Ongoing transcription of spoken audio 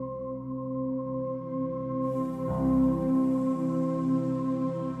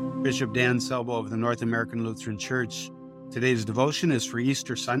Bishop Dan Selbo of the North American Lutheran Church. Today's devotion is for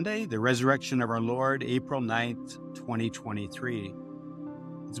Easter Sunday, the resurrection of our Lord, April 9th, 2023.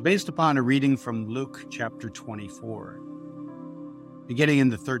 It's based upon a reading from Luke chapter 24. Beginning in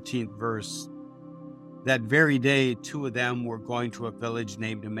the 13th verse, that very day, two of them were going to a village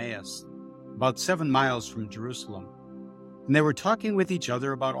named Emmaus, about 7 miles from Jerusalem. And they were talking with each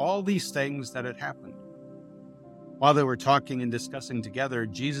other about all these things that had happened. While they were talking and discussing together,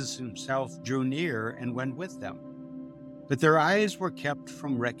 Jesus himself drew near and went with them. But their eyes were kept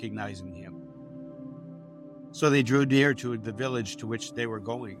from recognizing him. So they drew near to the village to which they were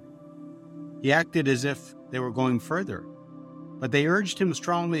going. He acted as if they were going further, but they urged him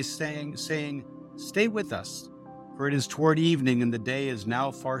strongly, saying, "Stay with us, for it is toward evening and the day is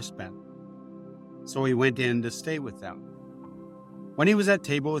now far spent." So he went in to stay with them. When he was at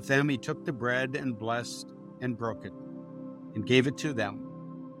table with them, he took the bread and blessed and broke it and gave it to them.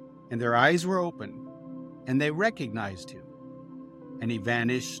 And their eyes were opened, and they recognized him, and he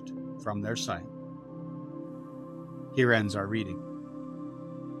vanished from their sight. Here ends our reading.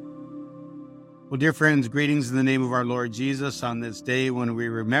 Well, dear friends, greetings in the name of our Lord Jesus on this day when we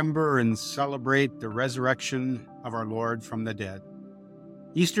remember and celebrate the resurrection of our Lord from the dead.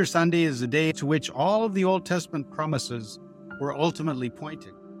 Easter Sunday is the day to which all of the Old Testament promises were ultimately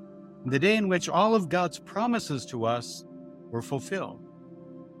pointing. The day in which all of God's promises to us were fulfilled.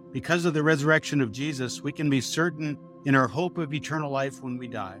 Because of the resurrection of Jesus, we can be certain in our hope of eternal life when we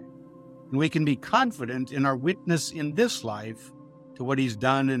die. And we can be confident in our witness in this life to what he's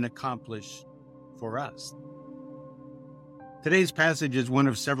done and accomplished for us. Today's passage is one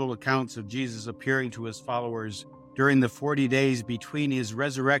of several accounts of Jesus appearing to his followers during the 40 days between his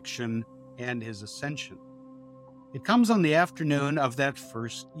resurrection and his ascension. It comes on the afternoon of that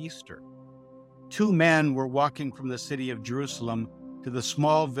first Easter. Two men were walking from the city of Jerusalem to the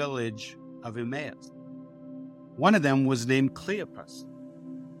small village of Emmaus. One of them was named Cleopas.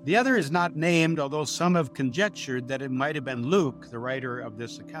 The other is not named, although some have conjectured that it might have been Luke, the writer of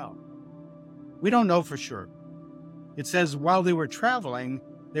this account. We don't know for sure. It says while they were traveling,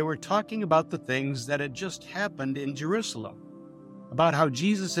 they were talking about the things that had just happened in Jerusalem, about how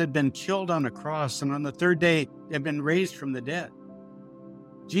Jesus had been killed on a cross and on the third day had been raised from the dead.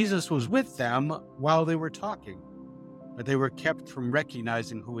 Jesus was with them while they were talking, but they were kept from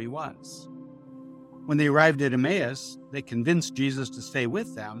recognizing who he was. When they arrived at Emmaus, they convinced Jesus to stay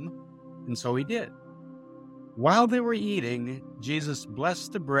with them, and so he did. While they were eating, Jesus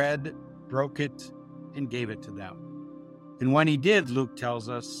blessed the bread, broke it, and gave it to them. And when he did, Luke tells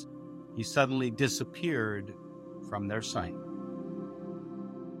us, he suddenly disappeared from their sight.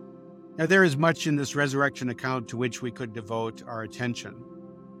 Now, there is much in this resurrection account to which we could devote our attention.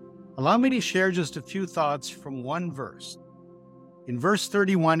 Allow me to share just a few thoughts from one verse. In verse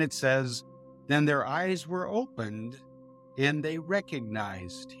 31, it says, "Then their eyes were opened, and they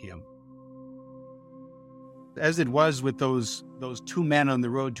recognized him." As it was with those two men on the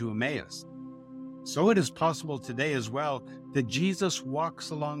road to Emmaus, so it is possible today as well that Jesus walks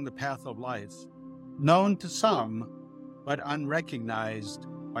along the path of life, known to some, but unrecognized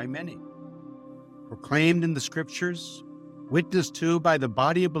by many. Proclaimed in the scriptures, witnessed to by the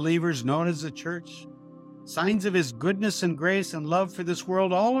body of believers known as the church, signs of his goodness and grace and love for this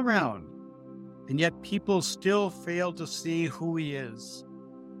world all around. And yet people still fail to see who he is,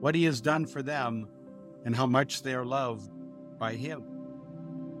 what he has done for them, and how much they are loved by him.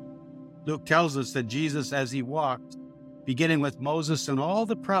 Luke tells us that Jesus, as he walked, beginning with Moses and all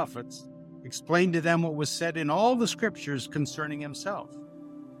the prophets, explained to them what was said in all the scriptures concerning himself.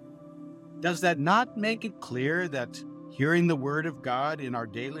 Does that not make it clear that hearing the word of God in our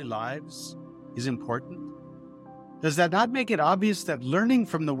daily lives is important? Does that not make it obvious that learning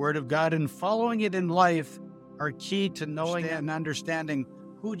from the word of God and following it in life are key to knowing and understanding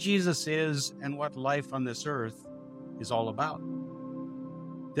who Jesus is and what life on this earth is all about?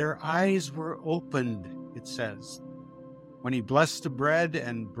 Their eyes were opened, it says, when he blessed the bread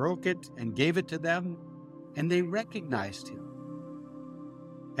and broke it and gave it to them, and they recognized him.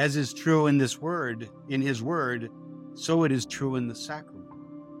 As is true in his word, so it is true in the sacrament.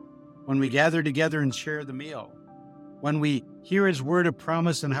 When we gather together and share the meal, when we hear his word of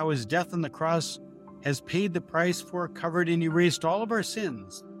promise and how his death on the cross has paid the price for, covered, and erased all of our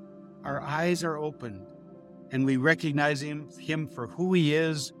sins, our eyes are opened, and we recognize him for who he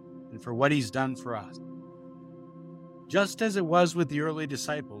is and for what he's done for us. Just as it was with the early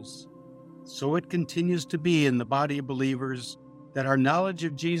disciples, so it continues to be in the body of believers that our knowledge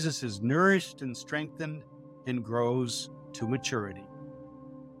of Jesus is nourished and strengthened and grows to maturity.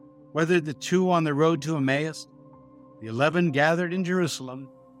 Whether the two on the road to Emmaus, the 11 gathered in Jerusalem,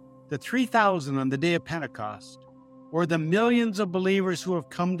 the 3,000 on the day of Pentecost, or the millions of believers who have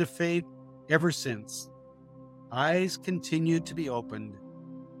come to faith ever since, eyes continue to be opened,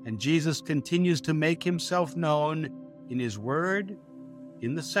 and Jesus continues to make himself known in his word,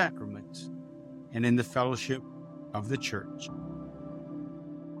 in the sacraments, and in the fellowship of the church.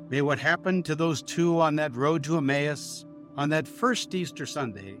 May what happened to those two on that road to Emmaus on that first Easter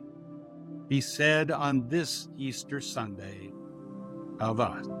Sunday be said on this Easter Sunday of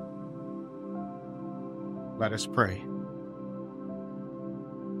us. Let us pray.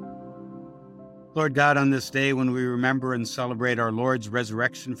 Lord God, on this day when we remember and celebrate our Lord's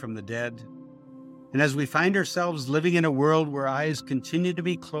resurrection from the dead, and as we find ourselves living in a world where eyes continue to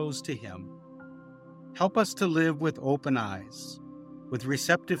be closed to him, help us to live with open eyes, with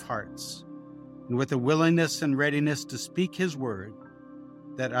receptive hearts, and with a willingness and readiness to speak his word,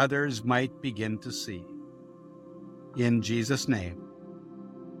 that others might begin to see. In Jesus' name,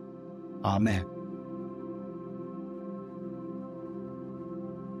 amen.